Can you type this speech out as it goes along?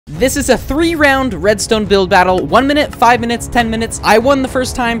This is a 3-round redstone build battle. 1 minute, 5 minutes, 10 minutes. I won the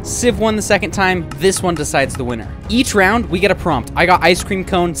first time, Civ won the second time. This one decides the winner. Each round, we get a prompt. I got ice cream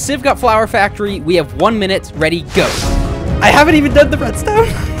cone, Civ got flour factory. We have 1 minute, ready, go. I haven't even done the redstone.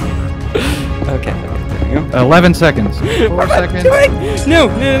 Okay, there we go. 11 seconds. 4 seconds. No.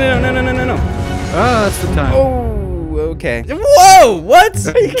 Oh, that's the time. Oh, okay. Whoa, what?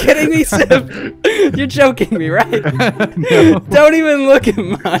 Are you kidding me, Civ? You're joking me, right? No. Don't even look at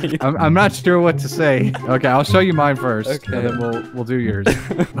mine. I'm not sure what to say. Okay, I'll show you mine first, Okay. and then we'll do yours.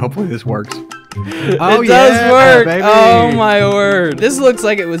 Hopefully this works. Oh, it does work. Baby. Oh my word. This looks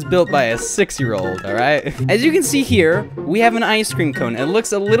like it was built by a 6-year-old, all right? As you can see here, we have an ice cream cone. It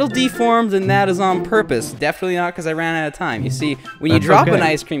looks a little deformed, and that is on purpose. Definitely not because I ran out of time. You see, when you drop an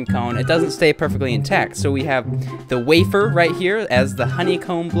ice cream cone, it doesn't stay perfectly intact. So we have the wafer right here as the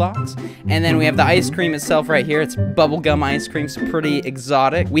honeycomb blocks, and then we have the ice cream itself right here. It's bubblegum ice cream, so pretty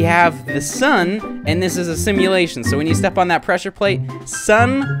exotic. We have the sun, and this is a simulation. So when you step on that pressure plate,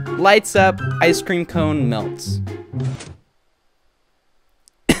 sun lights up, ice cream cone melts.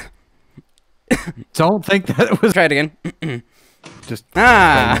 Don't think that was. Try it again. Just.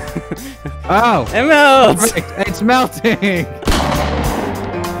 Oh, Oh. it melts. It's melting.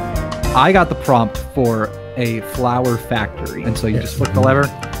 I got the prompt for a flour factory, and so you just flick the lever.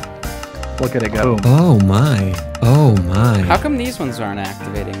 Look at it go. Boom. Oh my. Oh my. How come these ones aren't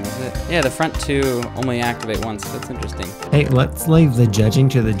activating? Was it? Yeah, the front two only activate once. That's interesting. Hey, let's leave the judging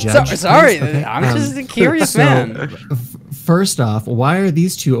to the judge. Sorry, Okay. I'm just a curious man. First off, why are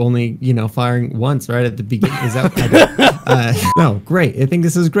these two only, firing once right at the beginning? Is that no, great. I think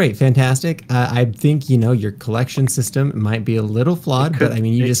this is great. Fantastic. I think, your collection system might be a little flawed, but I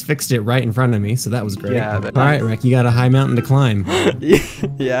mean, you just fixed it right in front of me, so that was great. Yeah. All right, Rick, you got a high mountain to climb.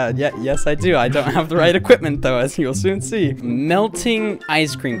 Yes, I do. I don't have the right equipment, though, as you'll soon see. Melting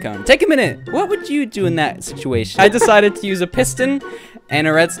ice cream cone. Take a minute. What would you do in that situation? I decided to use a piston and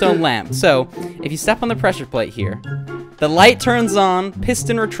a redstone lamp. So, if you step on the pressure plate here, the light turns on,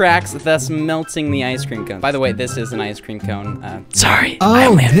 piston retracts, thus melting the ice cream cone. By the way, this is an ice cream cone. Sorry.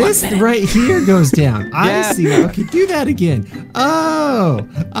 Oh, this right here goes down. I see. Okay, do that again. Oh,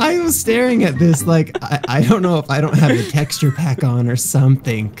 I was staring at this like, I don't know if I don't have the texture pack on or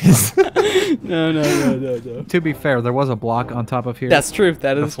something. Cause No. To be fair, there was a block on top of here. That's true.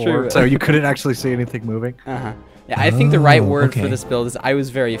 That is true. So you couldn't actually see anything moving. Yeah, I think the right word for this build is I was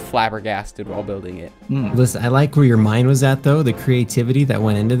very flabbergasted while building it. Listen, I like where your mind was at, though. The creativity that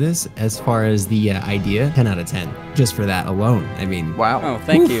went into this, as far as the idea, 10 out of 10. Just for that alone. I mean, Wow. Oh,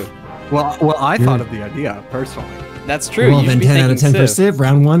 thank you. Well, I thought of the idea personally. That's true. Well, You then should be 10 out of 10 thinking for Civ.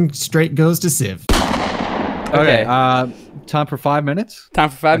 Round 1 straight goes to Civ. Okay. Time for 5 minutes. Time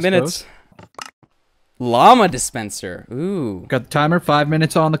for 5 minutes. Llama dispenser. Ooh. Got the timer. 5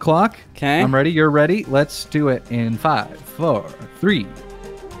 minutes on the clock. Okay. I'm ready. You're ready. Let's do it in 5, 4, 3,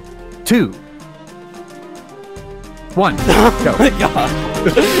 2, 1. Go. Oh my god.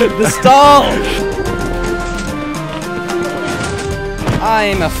 The stall.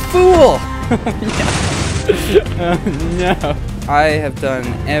 I'm a fool. No. I have done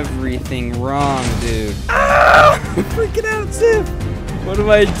everything wrong, dude. Ah! I'm freaking out, Civ. What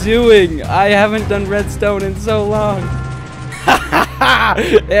am I doing? I haven't done redstone in so long.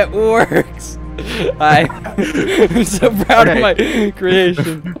 It works. I'm so proud of my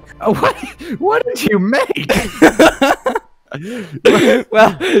creation. What did you make?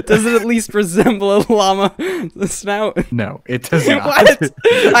 Well, does it at least resemble a llama snout? No, it does not. What?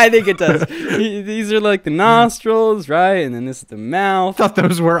 I think it does. These are like the nostrils, right? And then this is the mouth. I thought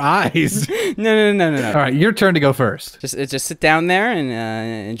those were eyes. No. All right, your turn to go first. Just sit down there and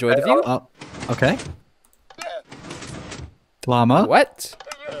enjoy the view. Okay. Llama. What?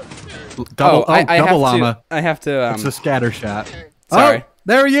 Double double llama. I have to. It's a scatter shot. Sorry. Oh,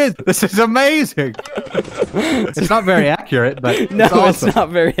 there he is. This is amazing. It's not very accurate, but No, it's awesome. It's not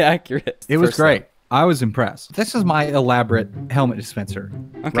very accurate. It was great. I was impressed. This is my elaborate helmet dispenser.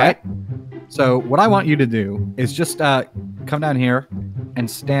 Okay. Right? So what I want you to do is just come down here and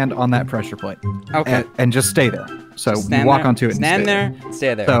stand on that pressure plate. Okay. And just stay there. So Stand you walk there, onto it and stand stay there,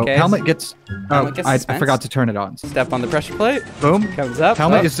 stay there. So okay? helmet gets. Helmet gets I dispensed. forgot to turn it on. Step on the pressure plate. Boom. Comes up.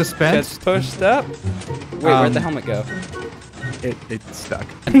 Helmet up, is dispensed. Gets pushed up. Wait, where'd the helmet go? It's stuck.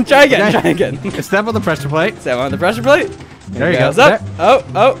 Try again. Step on the pressure plate. Step on the pressure plate. There you goes go. Up.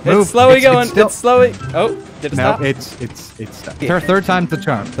 Oh, Move. it's slowly going. It's still- It's slowly. Oh, did it No, stop? it's stuck. Third time's the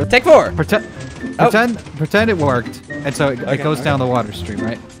charm. Take 4. Pretend it worked, and so it goes down the water stream,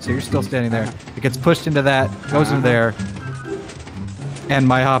 right? So you're still standing there. It gets pushed into that, goes in there, and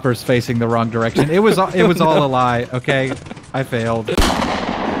my hopper's facing the wrong direction. It was all a lie. Okay, I failed.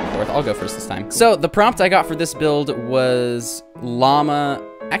 I'll go first this time. So the prompt I got for this build was llama.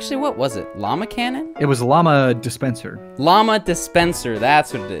 Actually, what was it? Llama cannon? It was llama dispenser. Llama dispenser,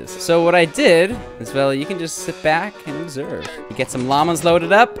 that's what it is. So what I did is, well, you can just sit back and observe. You get some llamas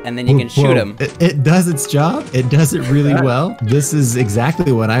loaded up, and then you can shoot them. It does its job. It does it really well. This is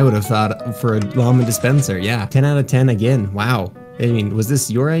exactly what I would have thought for a llama dispenser. Yeah, 10 out of 10 again. Wow. I mean, was this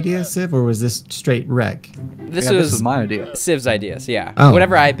your idea, Civ, or was this straight wreck? This was my idea. Civ's ideas, yeah. Oh.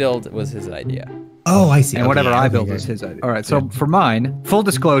 Whatever I build was his idea. Oh, I see. And Okay, whatever yeah, I okay, built good. was his idea. All right, so for mine, full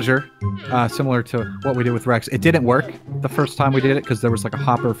disclosure, similar to what we did with Rex, it didn't work the first time we did it because there was like a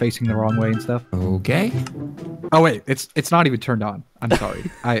hopper facing the wrong way and stuff. Okay. Oh wait, it's not even turned on. I'm sorry.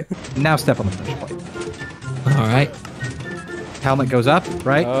 I now step on the push plate. All right. Helmet goes up,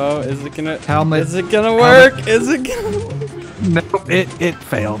 right? Oh, is it gonna? Helmet. Is it gonna work? Is it gonna? No, it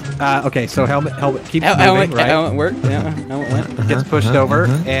failed. Okay, so helmet keeps moving, Helmet, right? helmet worked. Yeah, helmet went. Gets pushed over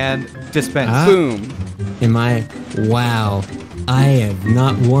and dispensed. Boom. Am I? Wow. I have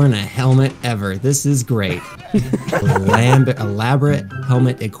not worn a helmet ever. This is great. Elaborate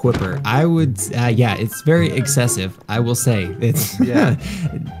helmet equipper. I would, yeah, it's very excessive. I will say it's. Yeah.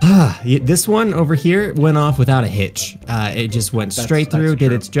 This one over here went off without a hitch. It just went straight through,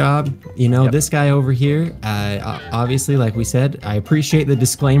 did its job. You know, this guy over here, obviously, like we said, I appreciate the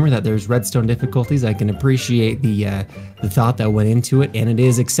disclaimer that there's redstone difficulties. I can appreciate the thought that went into it, and it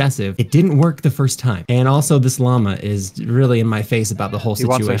is excessive. It didn't work the first time, and also this llama is really in my face about the whole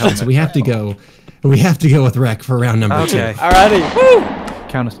situation. So we have to go. We have to go with Rec for round number 2. Alrighty. Woo!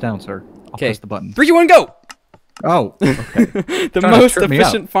 Count us down, sir. I'll press the button. 3, 2, 1, go! Oh, okay. The most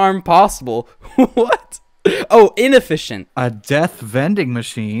efficient farm possible. What? Oh, inefficient. A death vending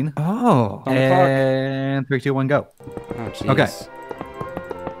machine. Oh. And 3, 2, 1, go. Oh, jeez. Okay.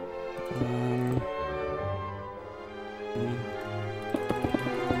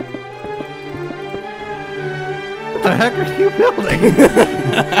 What the heck are you building?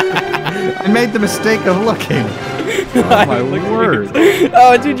 I made the mistake of looking. Oh my word.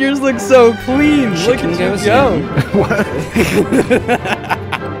 Oh, dude, yours looks so clean. Look at you go. What?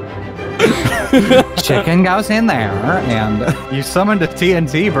 Chicken goes in there, and you summoned a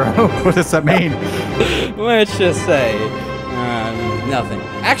TNT, bro. What does that mean? Let's just say nothing.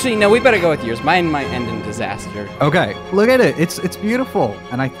 Actually, no, we better go with yours. Mine might end in disaster. Okay, look at it. It's beautiful,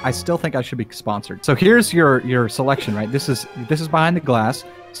 and I still think I should be sponsored. So here's your selection, right? This is behind the glass,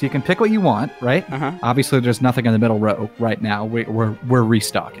 so you can pick what you want, right? Obviously, there's nothing in the middle row right now. We're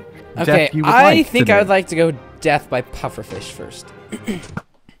restocking. Okay, I think I would like to go death by pufferfish first.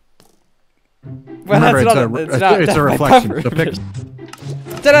 Well, remember, it's a reflection. So pick.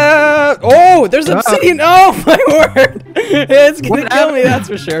 Ta-da! Oh, there's obsidian. Oh my word! It's gonna kill me, that's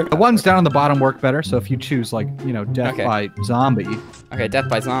for sure. The ones down on the bottom work better. So if you choose, like, you know, death by zombie. Okay, death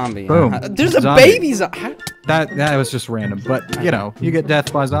by zombie. Boom. There's a baby zombie. That was just random, but you know, you get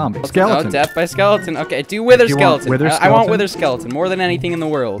death by zombie. Skeleton. Oh, death by skeleton. Okay, do wither skeleton. Wither skeleton. I want wither skeleton more than anything in the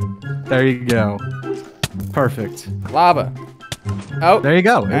world. There you go. Perfect. Lava. Oh, there you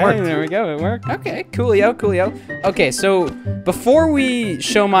go. It worked. There we go. It worked. Okay, coolio, coolio. Okay, so before we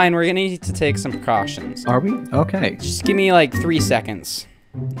show mine, we're gonna need to take some precautions. Are we? Okay. Just give me like 3 seconds.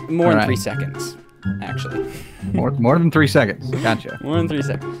 More than 3 seconds, actually. More than 3 seconds. Gotcha. More than 3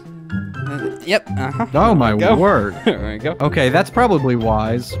 seconds. Yep. Oh my word. There we go. Okay, that's probably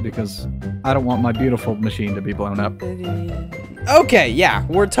wise because I don't want my beautiful machine to be blown up. Okay, yeah,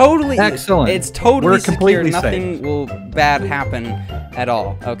 we're totally excellent. It's totally completely secure. Nothing will bad happen at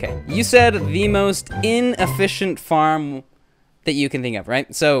all. Okay, you said the most inefficient farm that you can think of,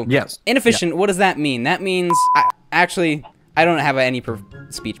 right? So yes, inefficient. Yeah. What does that mean? That means actually I don't have any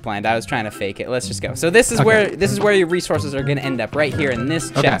speech planned. I was trying to fake it. Let's just go. So this is where your resources are going to end up, right here in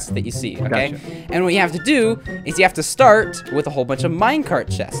this chest that you see. Okay. Gotcha. And what you have to do is you have to start with a whole bunch of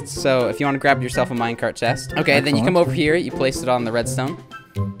minecart chests. So if you want to grab yourself a minecart chest, okay, then you come over here. You place it on the redstone.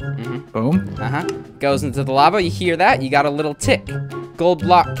 Boom. Goes into the lava. You hear that? You got a little tick. Gold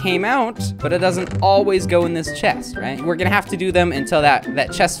block came out, but it doesn't always go in this chest, right? We're gonna have to do them until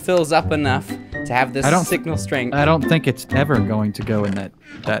that chest fills up enough to have this signal strength. I don't think it's ever going to go in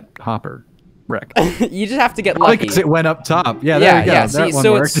that hopper wreck. You just have to get lucky. Because it went up top. Yeah, there you go. Yeah, see,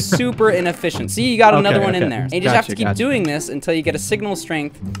 so it's super inefficient. See, you got another one in there. And you just have to keep doing this until you get a signal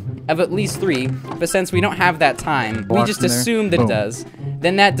strength of at least 3. But since we don't have that time, we just assume that it does.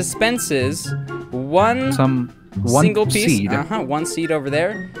 Then that dispenses 1 single piece. One seed over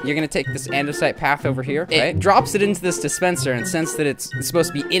there. You're gonna take this andesite path over here. It drops it into this dispenser, and since that it's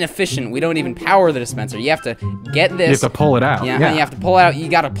supposed to be inefficient, we don't even power the dispenser. You have to get this. You have to pull it out. Yeah, you have to pull it out. You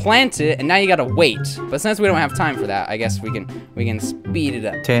gotta plant it, and now you gotta wait. But since we don't have time for that, I guess we can speed it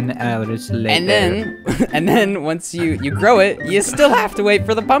up. 10 hours later. And then once you grow it, you still have to wait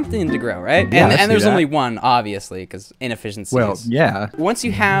for the pumpkin to grow, right? Yeah, and there's only one, obviously, because inefficiency. Well, yeah. Once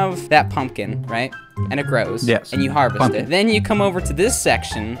you have that pumpkin, right, and it grows, yes, and you harvest it, then you come over to this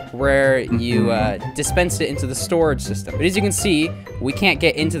section where you dispense it into the storage system. But as you can see, we can't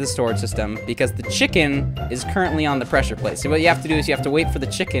get into the storage system because the chicken is currently on the pressure plate. So what you have to do is you have to wait for the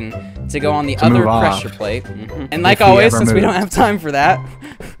chicken to go on the other pressure plate. And like always, since we don't have time for that,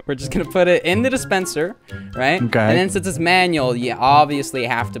 we're just gonna put it in the dispenser, right? Okay. And then since it's manual, you obviously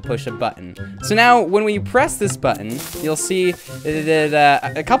have to push a button. So now when we press this button, you'll see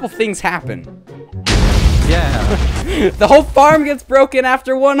that a couple things happen. Yeah. The whole farm gets broken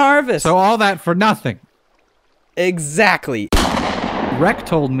after one harvest. So all that for nothing. Exactly. Rec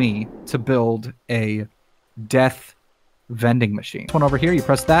told me to build a death vending machine. This one over here, you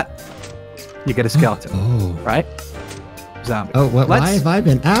press that, you get a skeleton. Oh. Right? Zombie. Oh, why have I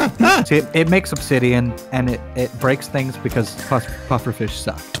been? See, it makes obsidian and it breaks things because pufferfish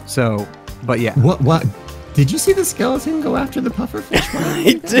suck. So, but yeah. What? Did you see the skeleton go after the pufferfish?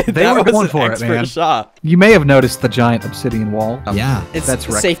 I did. They were going for it, man. Shot. You may have noticed the giant obsidian wall. Yeah. That's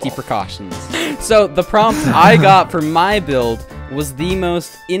safety precautions. So the prompt I got for my build was the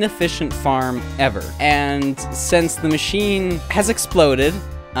most inefficient farm ever. And since the machine has exploded,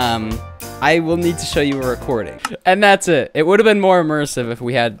 I will need to show you a recording. And that's it. It would have been more immersive if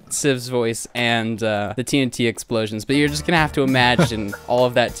we had Civ's voice and the TNT explosions, but you're just gonna have to imagine all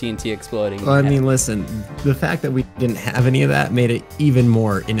of that TNT exploding. Well, I mean, listen, the fact that we didn't have any of that made it even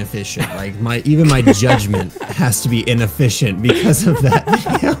more inefficient. Like, even my judgment has to be inefficient because of that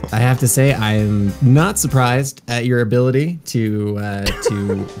video. I have to say, I am not surprised at your ability to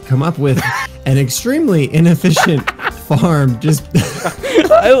come up with an extremely inefficient farm. Just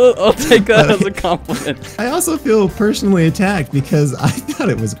I'll take that as a compliment. I also feel personally attacked because I thought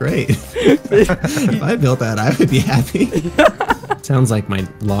it was great. If I built that, I would be happy. Sounds like my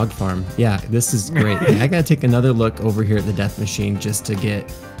log farm. Yeah, this is great. I gotta take another look over here at the death machine just to get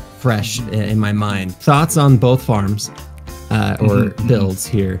fresh in my mind. Thoughts on both farms or builds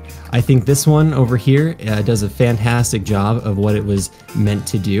here. I think this one over here does a fantastic job of what it was meant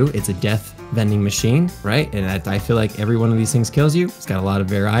to do. It's a death vending machine, right? And I feel like every one of these things kills you. It's got a lot of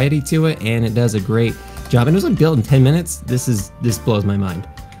variety to it, and it does a great job. And it was like built in 10 minutes. This blows my mind.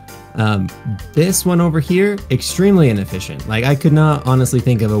 This one over here, extremely inefficient. Like, I could not honestly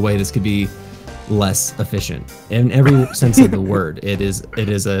think of a way this could be less efficient in every sense of the word. It is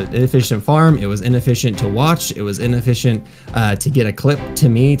an inefficient farm. It was inefficient to watch. It was inefficient to get a clip to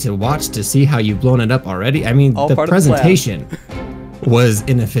me to watch to see how you've blown it up already. I mean, the presentation was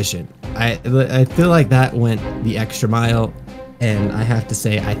inefficient. I feel like that went the extra mile, and I have to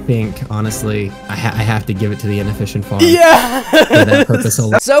say, I think honestly, I have to give it to the inefficient farm. Yeah. For that purpose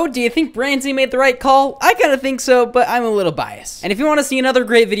alone. So, do you think Branzy made the right call? I kind of think so, but I'm a little biased. And if you want to see another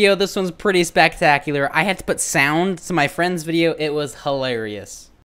great video, this one's pretty spectacular. I had to put sound to my friend's video. It was hilarious.